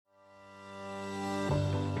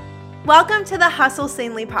Welcome to the Hustle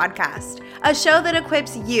Sanely podcast, a show that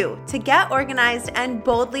equips you to get organized and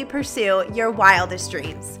boldly pursue your wildest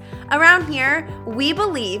dreams. Around here, we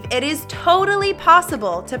believe it is totally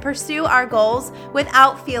possible to pursue our goals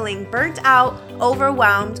without feeling burnt out,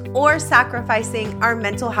 overwhelmed, or sacrificing our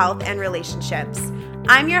mental health and relationships.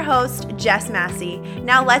 I'm your host, Jess Massey.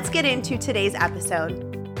 Now let's get into today's episode.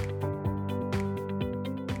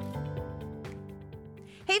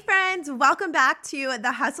 Hey friends, welcome back to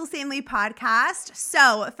the Hustle Sanely podcast.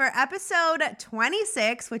 So for episode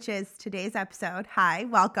 26, which is today's episode, hi,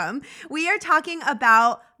 welcome, we are talking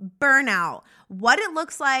about burnout, what it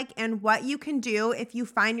looks like and what you can do if you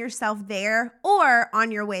find yourself there or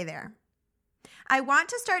on your way there. I want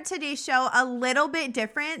to start today's show a little bit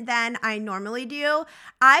different than I normally do.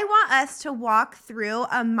 I want us to walk through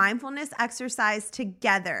a mindfulness exercise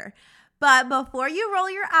together. But before you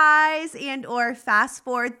roll your eyes and or fast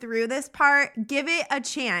forward through this part, give it a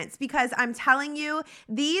chance because I'm telling you,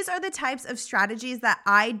 these are the types of strategies that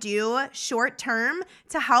I do short term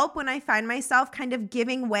to help when I find myself kind of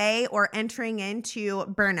giving way or entering into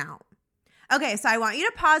burnout. Okay, so I want you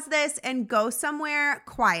to pause this and go somewhere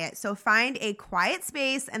quiet. So find a quiet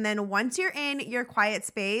space, and then once you're in your quiet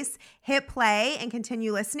space, hit play and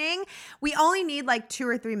continue listening. We only need like 2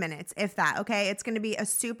 or 3 minutes, if that, okay? It's gonna be a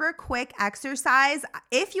super quick exercise.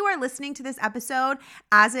 If you are listening to this episode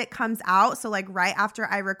as it comes out, so like right after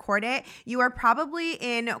I record it, you are probably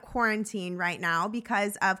in quarantine right now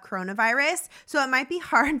because of coronavirus. So it might be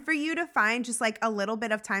hard for you to find just like a little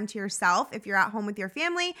bit of time to yourself if you're at home with your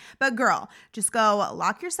family. But girl, just go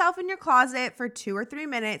lock yourself in your closet for 2 or 3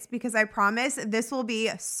 minutes because I promise this will be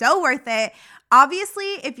so worth it. Obviously,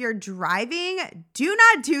 if you're driving, do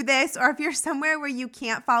not do this, or if you're somewhere where you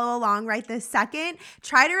can't follow along right this second,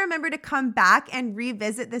 try to remember to come back and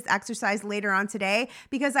revisit this exercise later on today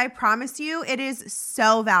because I promise you it is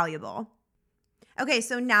so valuable. Okay,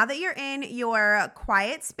 so now that you're in your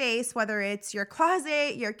quiet space, whether it's your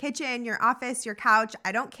closet, your kitchen, your office, your couch,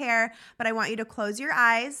 I don't care, but I want you to close your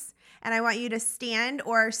eyes and I want you to stand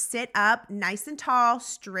or sit up nice and tall,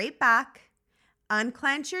 straight back,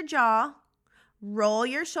 unclench your jaw, roll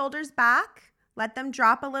your shoulders back, let them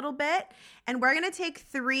drop a little bit, and we're going to take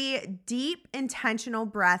 3 deep, intentional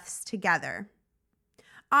breaths together.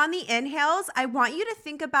 On the inhales, I want you to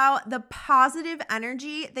think about the positive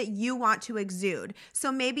energy that you want to exude.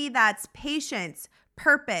 So maybe that's patience,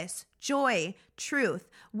 purpose, joy, truth.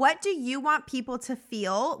 What do you want people to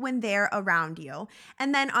feel when they're around you?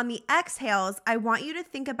 And then on the exhales, I want you to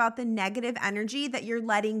think about the negative energy that you're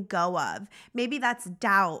letting go of. Maybe that's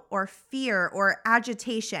doubt or fear or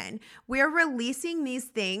agitation. We're releasing these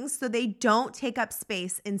things so they don't take up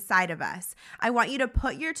space inside of us. I want you to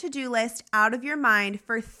put your to-do list out of your mind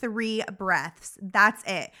for 3 breaths. That's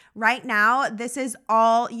it. Right now, this is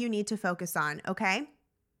all you need to focus on, okay?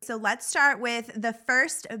 So let's start with the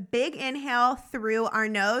first big inhale through our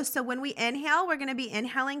nose. So when we inhale, we're going to be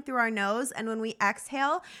inhaling through our nose. And when we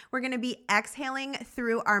exhale, we're going to be exhaling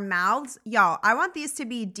through our mouths. Y'all, I want these to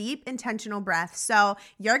be deep, intentional breaths. So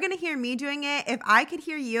you're going to hear me doing it. If I could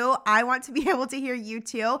hear you, I want to be able to hear you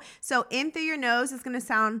too. So in through your nose is going to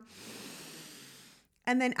sound,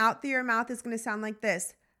 and then out through your mouth is going to sound like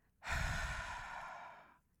this.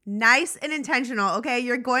 Nice and intentional, okay?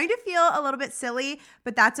 You're going to feel a little bit silly,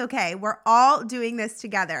 but that's okay. We're all doing this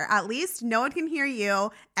together. At least no one can hear you.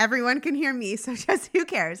 Everyone can hear me, so just who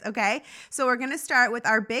cares, okay? So we're going to start with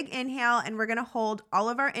our big inhale, and we're going to hold all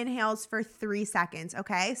of our inhales for 3 seconds,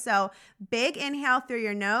 okay? So big inhale through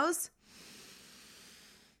your nose.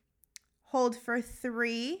 Hold for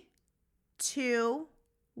 3, 2,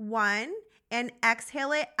 1, and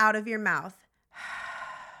exhale it out of your mouth.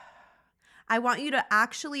 I want you to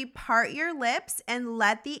actually part your lips and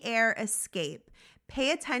let the air escape.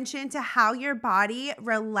 Pay attention to how your body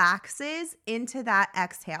relaxes into that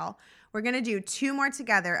exhale. We're going to do 2 more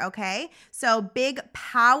together, okay? So big,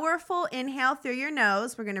 powerful inhale through your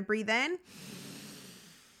nose. We're going to breathe in.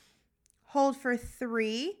 Hold for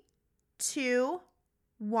 3, 2,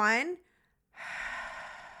 1.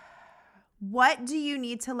 What do you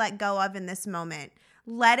need to let go of in this moment?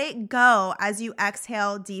 Let it go as you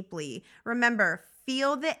exhale deeply. Remember,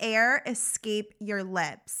 feel the air escape your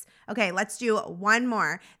lips. Okay, let's do 1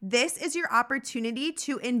 more. This is your opportunity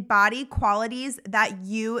to embody qualities that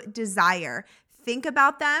you desire. Think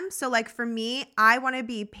about them. So like for me, I want to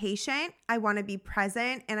be patient, I want to be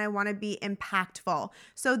present, and I want to be impactful.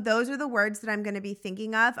 So those are the words that I'm going to be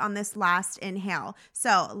thinking of on this last inhale.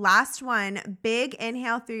 So last one, big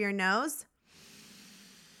inhale through your nose.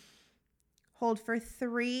 Hold for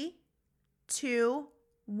 3, 2,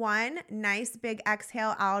 1. Nice big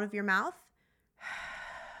exhale out of your mouth.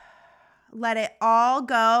 Let it all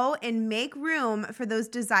go and make room for those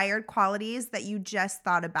desired qualities that you just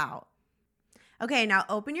thought about. Okay, now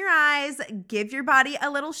open your eyes, give your body a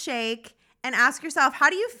little shake, and ask yourself, how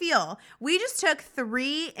do you feel? We just took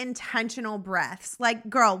 3 intentional breaths. Like,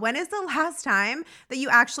 girl, when is the last time that you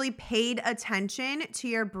actually paid attention to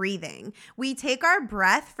your breathing? We take our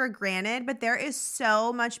breath for granted, but there is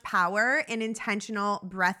so much power in intentional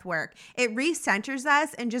breath work. It recenters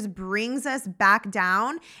us and just brings us back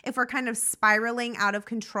down if we're kind of spiraling out of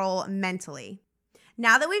control mentally.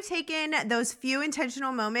 Now that we've taken those few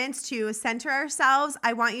intentional moments to center ourselves,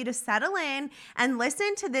 I want you to settle in and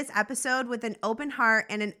listen to this episode with an open heart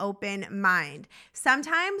and an open mind.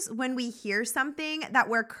 Sometimes when we hear something that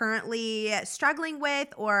we're currently struggling with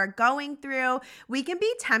or going through, we can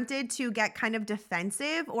be tempted to get kind of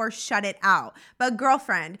defensive or shut it out. But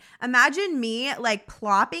girlfriend, imagine me like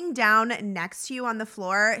plopping down next to you on the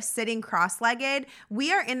floor, sitting cross-legged.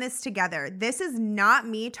 We are in this together. This is not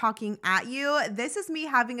me talking at you. This is me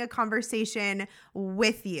having a conversation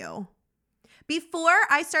with you. Before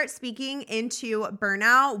I start speaking into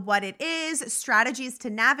burnout, what it is, strategies to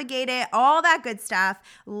navigate it, all that good stuff,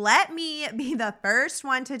 let me be the first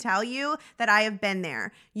one to tell you that I have been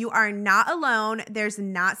there. You are not alone. There's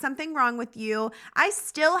not something wrong with you. I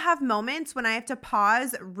still have moments when I have to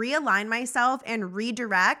pause, realign myself, and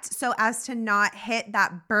redirect so as to not hit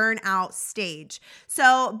that burnout stage.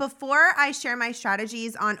 So before I share my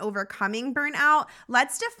strategies on overcoming burnout,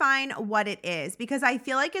 let's define what it is, because I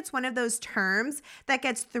feel like it's one of those terms that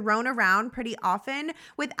gets thrown around pretty often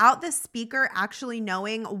without the speaker actually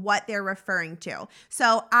knowing what they're referring to.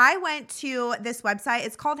 So I went to this website.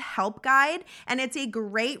 It's called Help Guide, and it's a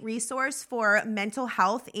great resource for mental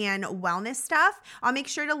health and wellness stuff. I'll make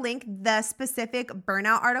sure to link the specific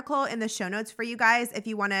burnout article in the show notes for you guys if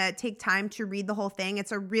you want to take time to read the whole thing.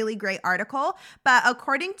 It's a really great article. But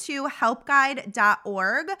according to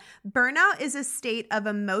helpguide.org, burnout is a state of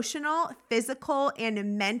emotional, physical,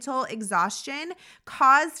 and mental exhaustion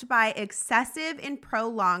caused by excessive and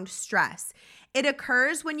prolonged stress. It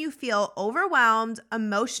occurs when you feel overwhelmed,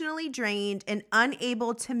 emotionally drained, and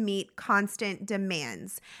unable to meet constant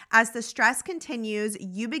demands. As the stress continues,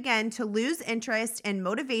 you begin to lose interest and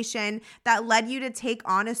motivation that led you to take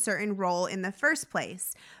on a certain role in the first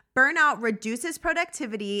place. Burnout reduces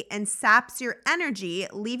productivity and saps your energy,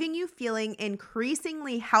 leaving you feeling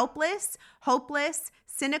increasingly helpless, hopeless,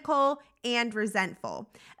 cynical, and resentful.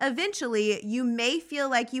 Eventually, you may feel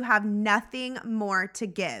like you have nothing more to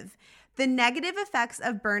give. The negative effects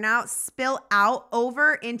of burnout spill out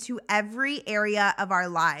over into every area of our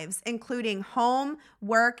lives, including home,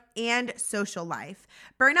 work, and social life.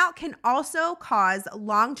 Burnout can also cause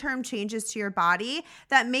long-term changes to your body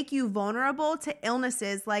that make you vulnerable to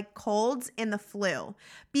illnesses like colds and the flu.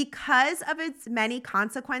 Because of its many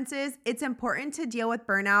consequences, it's important to deal with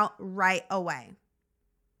burnout right away.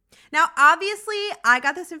 Now, obviously, I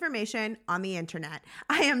got this information on the internet.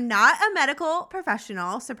 I am not a medical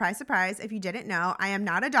professional. Surprise, surprise. If you didn't know, I am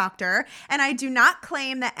not a doctor, and I do not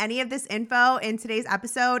claim that any of this info in today's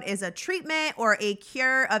episode is a treatment or a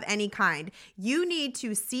cure of any kind. You need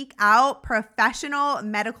to seek out professional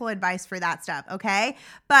medical advice for that stuff, okay?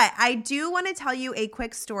 But I do want to tell you a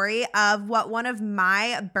quick story of what one of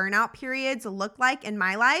my burnout periods looked like in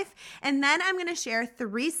my life, and then I'm going to share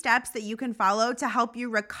 3 steps that you can follow to help you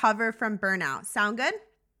recover from burnout. Sound good?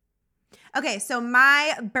 Okay, so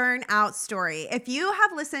my burnout story. If you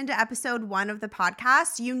have listened to episode 1 of the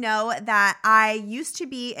podcast, you know that I used to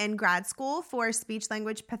be in grad school for speech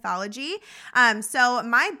language pathology. So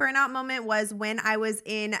my burnout moment was when I was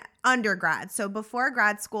in undergrad, so before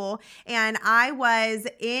grad school, and I was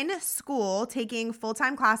in school taking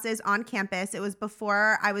full-time classes on campus. It was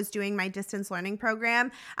before I was doing my distance learning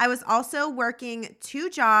program. I was also working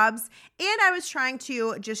 2 jobs, and I was trying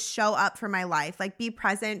to just show up for my life, like be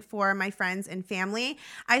present for my friends and family.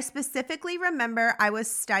 I specifically remember I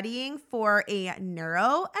was studying for a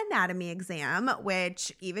neuroanatomy exam,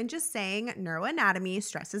 which even just saying neuroanatomy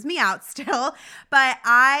stresses me out still. But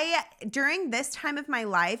during this time of my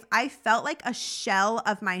life, I felt like a shell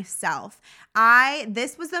of myself.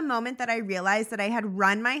 This was the moment that I realized that I had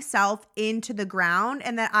run myself into the ground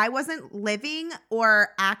and that I wasn't living or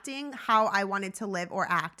acting how I wanted to live or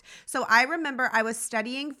act. So I remember I was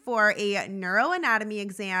studying for a neuroanatomy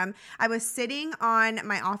exam. I was sitting on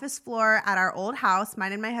my office floor at our old house,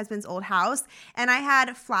 mine and my husband's old house, and I had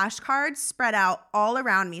flashcards spread out all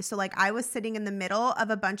around me. So like I was sitting in the middle of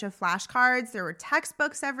a bunch of flashcards. There were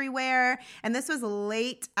textbooks everywhere, and this was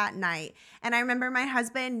late at night. And I remember my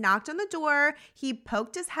husband knocked on the door. He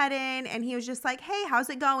poked his head in and he was just like, "Hey, how's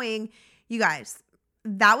it going?" You guys,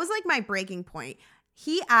 that was like my breaking point.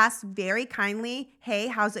 He asked very kindly, hey,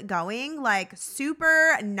 how's it going? Like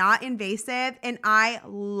super not invasive. And I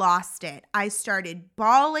lost it. I started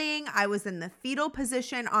bawling. I was in the fetal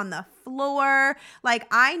position on the floor. Like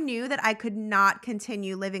I knew that I could not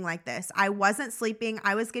continue living like this. I wasn't sleeping.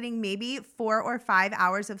 I was getting maybe 4 or 5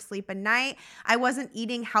 hours of sleep a night. I wasn't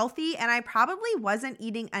eating healthy and I probably wasn't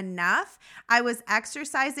eating enough. I was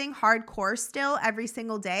exercising hardcore still every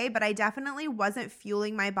single day, but I definitely wasn't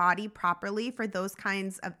fueling my body properly for those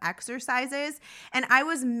kinds of exercises. And I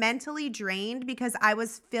was mentally drained because I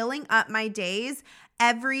was filling up my days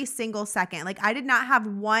every single second. Like I did not have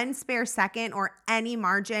one spare second or any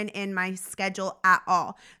margin in my schedule at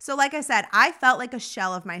all. So like I said, I felt like a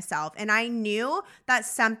shell of myself and I knew that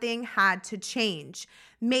something had to change.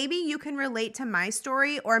 Maybe you can relate to my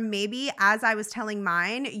story, or maybe as I was telling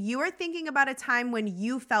mine, you are thinking about a time when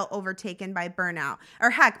you felt overtaken by burnout.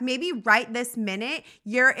 Or heck, maybe right this minute,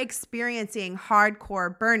 you're experiencing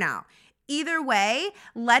hardcore burnout. Either way,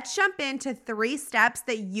 let's jump into 3 steps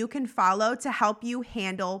that you can follow to help you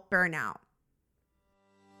handle burnout.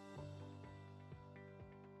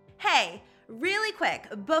 Hey, really quick,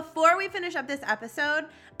 before we finish up this episode,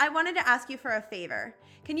 I wanted to ask you for a favor.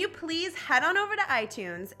 Can you please head on over to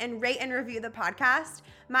iTunes and rate and review the podcast?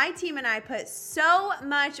 My team and I put so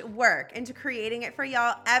much work into creating it for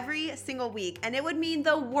y'all every single week, and it would mean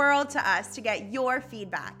the world to us to get your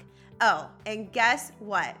feedback. Oh, and guess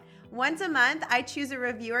what? Once a month, I choose a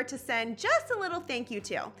reviewer to send just a little thank you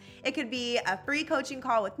to. It could be a free coaching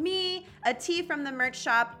call with me, a tee from the merch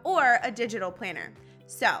shop, or a digital planner.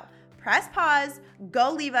 So press pause,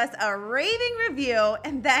 go leave us a raving review,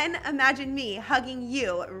 and then imagine me hugging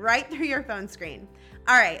you right through your phone screen.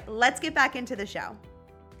 All right, let's get back into the show.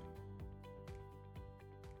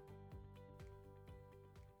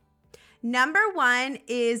 Number 1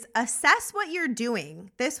 is assess what you're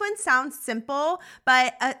doing. This one sounds simple,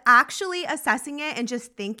 but actually assessing it and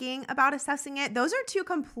just thinking about assessing it, those are 2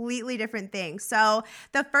 completely different things. So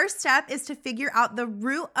the first step is to figure out the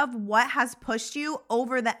root of what has pushed you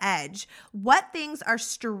over the edge. What things are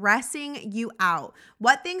stressing you out?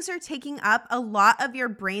 What things are taking up a lot of your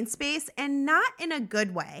brain space and not in a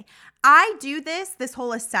good way? I do this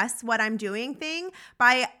whole assess what I'm doing thing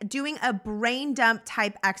by doing a brain dump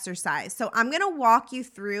type exercise. So I'm going to walk you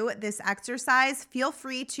through this exercise. Feel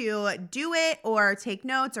free to do it or take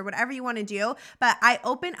notes or whatever you want to do. But I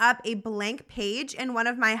open up a blank page in one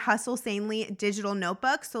of my Hustle Sanely digital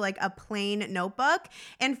notebooks. So like a plain notebook.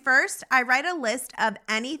 And first I write a list of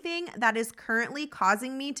anything that is currently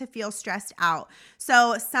causing me to feel stressed out.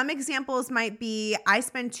 So some examples might be I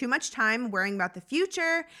spend too much time worrying about the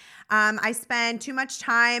future. I spend too much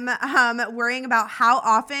time worrying about how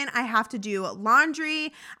often I have to do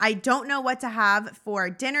laundry. I don't know what to have for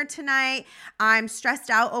dinner tonight. I'm stressed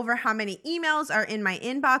out over how many emails are in my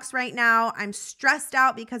inbox right now. I'm stressed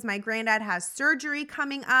out because my granddad has surgery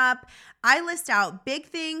coming up. I list out big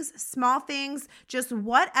things, small things, just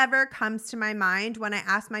whatever comes to my mind when I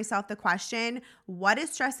ask myself the question, what is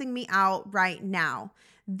stressing me out right now?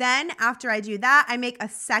 Then after I do that, I make a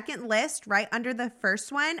second list right under the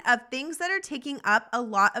first one of things that are taking up a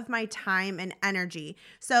lot of my time and energy.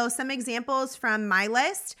 So some examples from my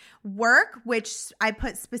list: work, which I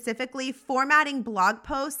put specifically formatting blog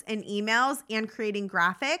posts and emails and creating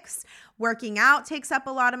graphics. Working out takes up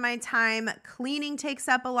a lot of my time. Cleaning takes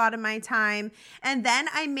up a lot of my time. And then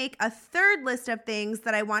I make a third list of things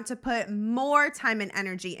that I want to put more time and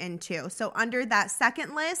energy into. So under that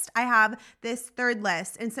second list, I have this third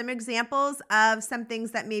list and some examples of some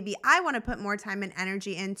things that maybe I want to put more time and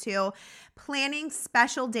energy into. Planning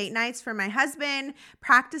special date nights for my husband,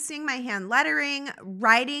 practicing my hand lettering,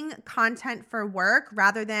 writing content for work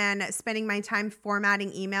rather than spending my time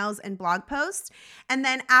formatting emails and blog posts. And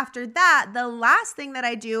then after that, the last thing that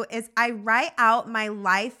I do is I write out my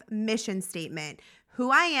life mission statement: who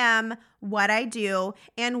I am, what I do,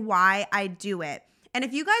 and why I do it. And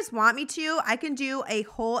if you guys want me to, I can do a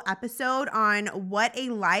whole episode on what a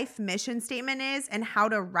life mission statement is and how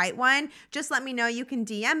to write one. Just let me know. You can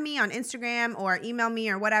DM me on Instagram or email me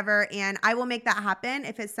or whatever, and I will make that happen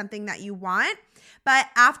if it's something that you want. But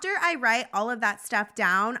after I write all of that stuff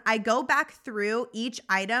down, I go back through each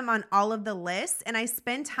item on all of the lists and I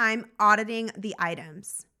spend time auditing the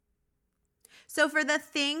items. So for the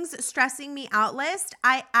things stressing me out list,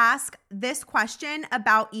 I ask this question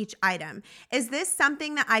about each item. Is this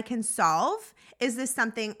something that I can solve? Is this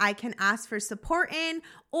something I can ask for support in?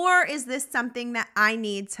 Or is this something that I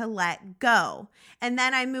need to let go? And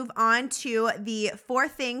then I move on to the 4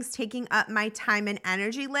 things taking up my time and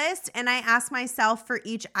energy list. And I ask myself for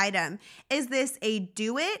each item, is this a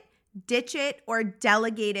do it, ditch it, or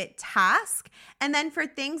delegate it task. And then for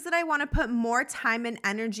things that I want to put more time and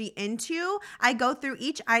energy into, I go through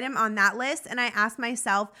each item on that list and I ask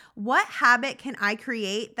myself, what habit can I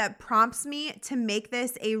create that prompts me to make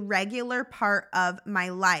this a regular part of my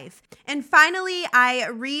life? And finally, I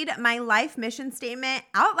read my life mission statement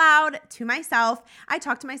out loud to myself. I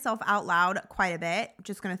talk to myself out loud quite a bit. I'm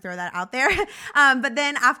just going to throw that out there. But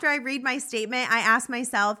then after I read my statement, I ask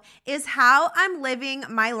myself, is how I'm living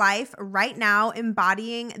my life right now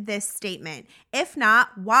embodying this statement? If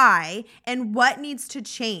not, why? And what needs to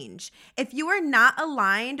change? If you are not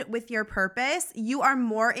aligned with your purpose, you are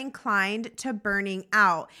more inclined to burning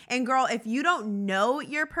out. And girl, if you don't know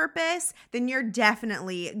your purpose, then you're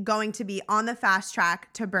definitely going to be on the fast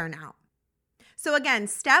track to burnout. So again,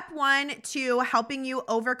 step one to helping you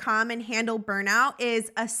overcome and handle burnout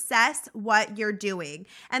is assess what you're doing.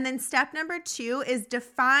 And then step number two is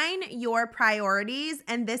define your priorities.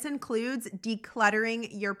 And this includes decluttering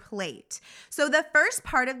your plate. So the first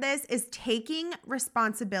part of this is taking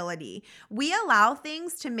responsibility. We allow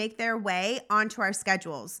things to make their way onto our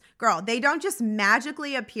schedules. Girl, they don't just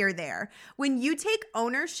magically appear there. When you take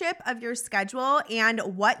ownership of your schedule and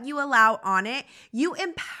what you allow on it, you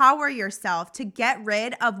empower yourself to get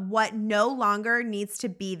rid of what no longer needs to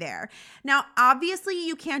be there. Now, obviously,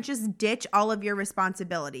 you can't just ditch all of your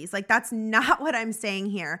responsibilities. Like, that's not what I'm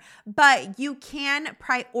saying here, but you can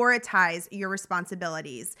prioritize your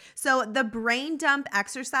responsibilities. So the brain dump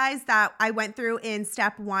exercise that I went through in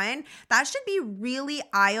step one, that should be really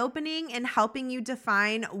eye-opening in helping you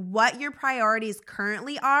define what your priorities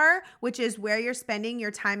currently are, which is where you're spending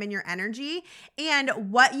your time and your energy, and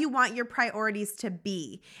what you want your priorities to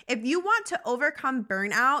be. If you want to overcome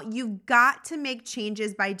burnout, you've got to make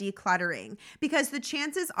changes by decluttering, because the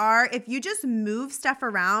chances are if you just move stuff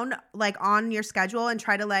around like on your schedule and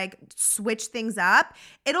try to like switch things up,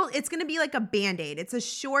 it's going to be like a Band-Aid. It's a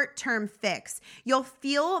short-term fix. You'll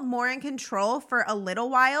feel more in control for a little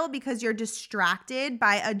while because you're distracted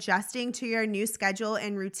by adjusting to your new schedule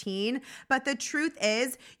and routine. But the truth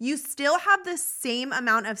is, you still have the same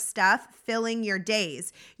amount of stuff filling your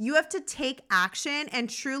days. You have to take action and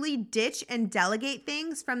truly ditch and delegate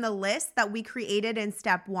things from the list that we created in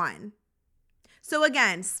step one. So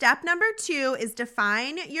again, step number two is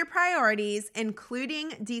define your priorities, including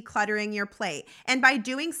decluttering your plate. And by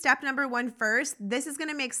doing step number one first, this is going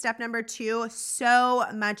to make step number two so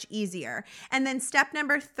much easier. And then step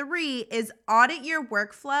number three is audit your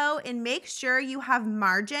workflow and make sure you have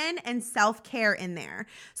margin and self-care in there.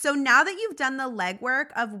 So now that you've done the legwork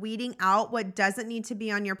of weeding out what doesn't need to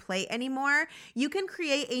be on your plate anymore, you can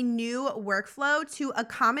create a new workflow to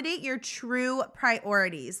accommodate your true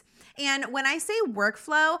priorities. And when I say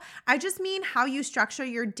workflow, I just mean how you structure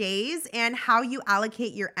your days and how you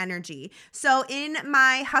allocate your energy. So in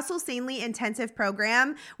my Hustle Sanely intensive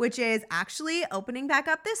program, which is actually opening back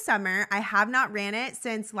up this summer, I have not ran it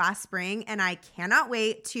since last spring, and I cannot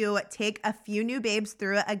wait to take a few new babes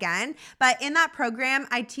through it again. But in that program,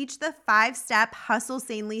 I teach the 5-step Hustle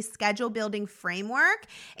Sanely schedule building framework,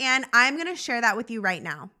 and I'm going to share that with you right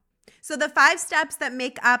now. So the 5 steps that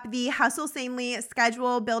make up the Hustle Sanely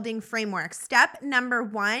schedule building framework. Step number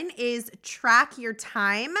 1 is track your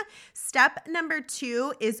time. Step number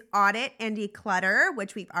 2 is audit and declutter,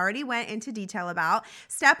 which we've already went into detail about.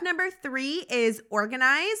 Step number 3 is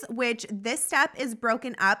organize, which this step is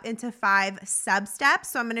broken up into 5 sub-steps.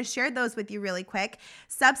 So I'm going to share those with you really quick.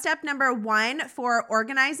 Sub-step number 1 for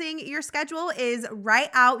organizing your schedule is write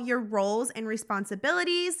out your roles and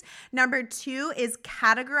responsibilities. Number 2 is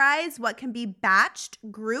categorize what can be batched,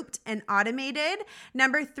 grouped, and automated.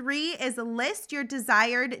 Number 3 is list your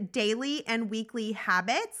desired daily and weekly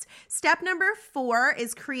habits. Step number 4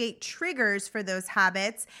 is create triggers for those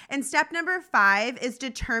habits. And step number 5 is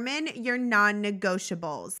determine your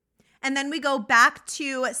non-negotiables. And then we go back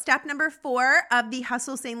to step number 4 of the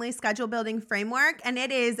Hustle Sanely schedule building framework, and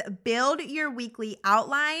it is build your weekly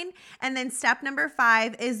outline. And then step number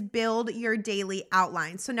 5 is build your daily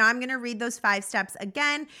outline. So now I'm going to read those 5 steps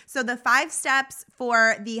again. So the 5 steps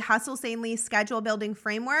for the Hustle Sanely schedule building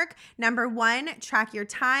framework: number 1, track your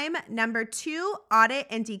time. Number 2, audit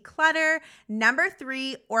and declutter. Number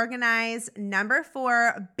 3, organize. Number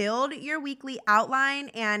 4, build your weekly outline.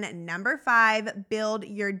 And number 5, build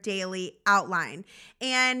your daily outline.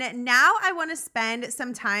 And now I want to spend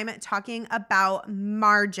some time talking about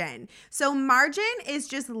margin. So margin is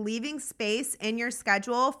just leaving space in your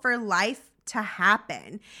schedule for life to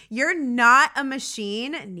happen. You're not a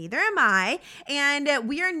machine, neither am I, and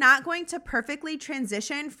we are not going to perfectly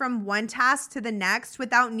transition from one task to the next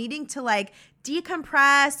without needing to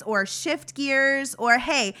decompress or shift gears, or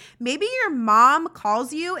hey, maybe your mom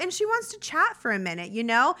calls you and she wants to chat for a minute, you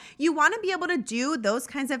know? You want to be able to do those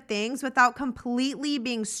kinds of things without completely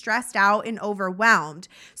being stressed out and overwhelmed.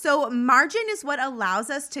 So margin is what allows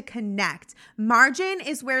us to connect. Margin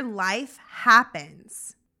is where life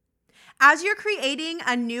happens. As you're creating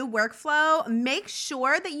a new workflow, make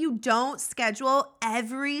sure that you don't schedule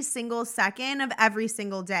every single second of every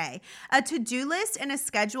single day. A to-do list and a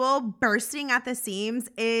schedule bursting at the seams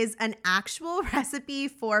is an actual recipe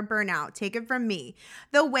for burnout. Take it from me.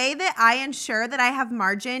 The way that I ensure that I have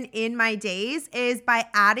margin in my days is by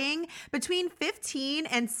adding between 15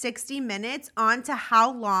 and 60 minutes onto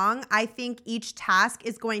how long I think each task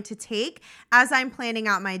is going to take as I'm planning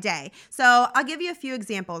out my day. So I'll give you a few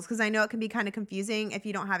examples because I know it can be kind of confusing if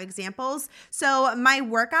you don't have examples. So my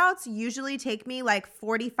workouts usually take me like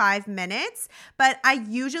 45 minutes, but I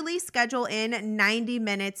usually schedule in 90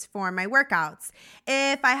 minutes for my workouts.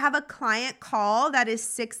 If I have a client call that is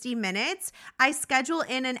 60 minutes, I schedule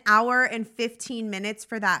in an hour and 15 minutes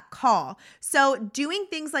for that call. So doing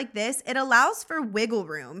things like this, it allows for wiggle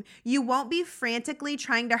room. You won't be frantically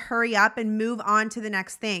trying to hurry up and move on to the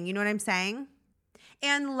next thing. You know what I'm saying?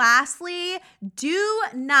 And lastly, do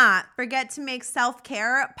not forget to make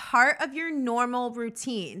self-care part of your normal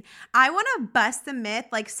routine. I want to bust the myth,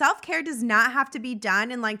 like self-care does not have to be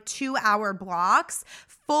done in like 2-hour blocks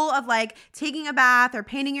full of like taking a bath or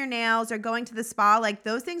painting your nails or going to the spa. Like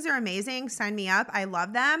those things are amazing. Sign me up. I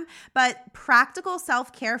love them. But practical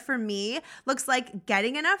self-care for me looks like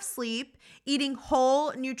getting enough sleep, eating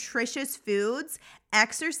whole, nutritious foods,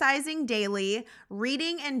 exercising daily,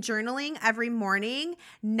 reading and journaling every morning,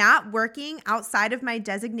 not working outside of my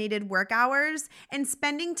designated work hours, and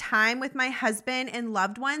spending time with my husband and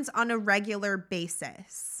loved ones on a regular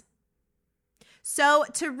basis. So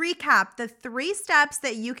to recap, the 3 steps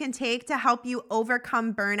that you can take to help you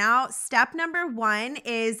overcome burnout. Step number 1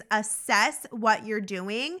 is assess what you're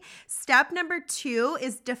doing. Step number 2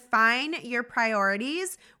 is define your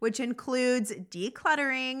priorities, which includes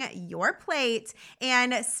decluttering your plate.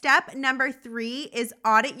 And step number 3 is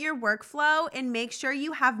audit your workflow and make sure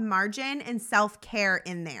you have margin and self-care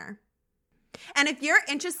in there. And if you're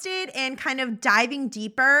interested in kind of diving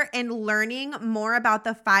deeper and learning more about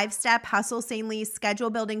the 5-step Hustle Sanely schedule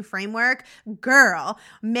building framework, girl,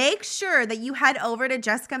 make sure that you head over to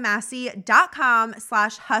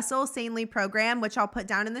jessicamassey.com/Hustle Sanely program, which I'll put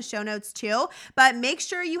down in the show notes too. But make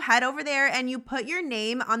sure you head over there and you put your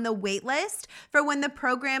name on the wait list for when the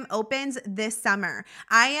program opens this summer.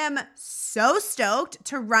 I am so stoked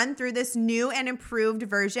to run through this new and improved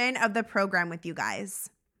version of the program with you guys.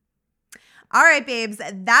 All right, babes,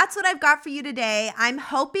 that's what I've got for you today. I'm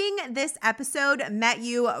hoping this episode met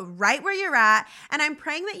you right where you're at, and I'm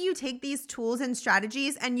praying that you take these tools and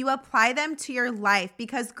strategies and you apply them to your life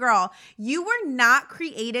because, girl, you were not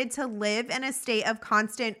created to live in a state of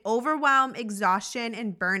constant overwhelm, exhaustion,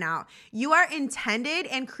 and burnout. You are intended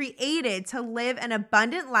and created to live an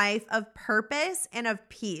abundant life of purpose and of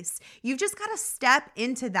peace. You've just got to step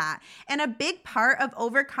into that. And a big part of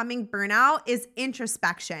overcoming burnout is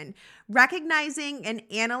introspection. Recognizing and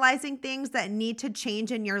analyzing things that need to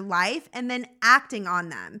change in your life and then acting on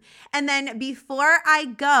them. And then before I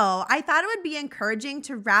go, I thought it would be encouraging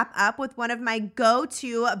to wrap up with one of my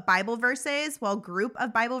go-to Bible verses, group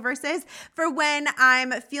of Bible verses for when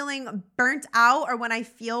I'm feeling burnt out or when I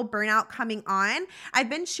feel burnout coming on. I've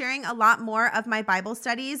been sharing a lot more of my Bible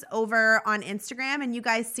studies over on Instagram, and you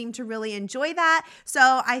guys seem to really enjoy that.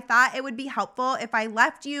 So I thought it would be helpful if I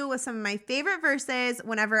left you with some of my favorite verses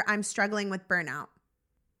whenever I'm struggling with burnout.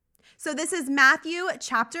 So this is Matthew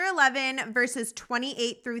chapter 11, verses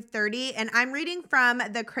 28 through 30, and I'm reading from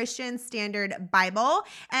the Christian Standard Bible,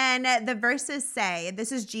 and the verses say,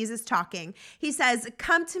 this is Jesus talking. He says,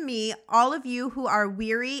 "Come to me, all of you who are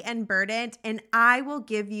weary and burdened, and I will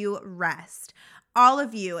give you rest. All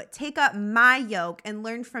of you, take up my yoke and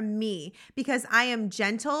learn from me, because I am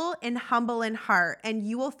gentle and humble in heart, and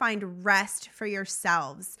you will find rest for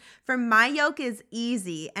yourselves. For my yoke is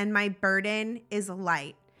easy and my burden is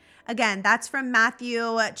light." Again, that's from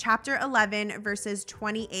Matthew chapter 11, verses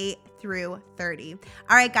 28 through 30.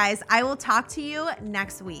 All right, guys, I will talk to you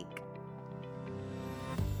next week.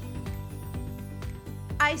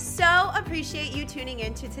 I so appreciate you tuning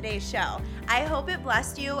into today's show. I hope it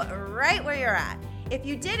blessed you right where you're at. If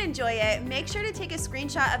you did enjoy it, make sure to take a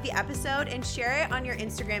screenshot of the episode and share it on your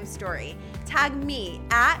Instagram story. Tag me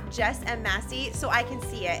at Jess M. Massey so I can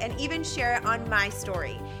see it and even share it on my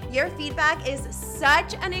story. Your feedback is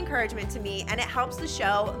such an encouragement to me and it helps the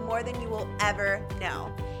show more than you will ever know.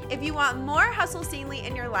 If you want more Hustle Sanely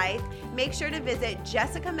in your life, make sure to visit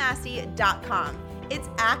jessicamassey.com. It's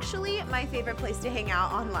actually my favorite place to hang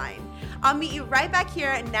out online. I'll meet you right back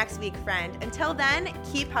here next week, friend. Until then,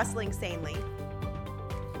 keep hustling sanely.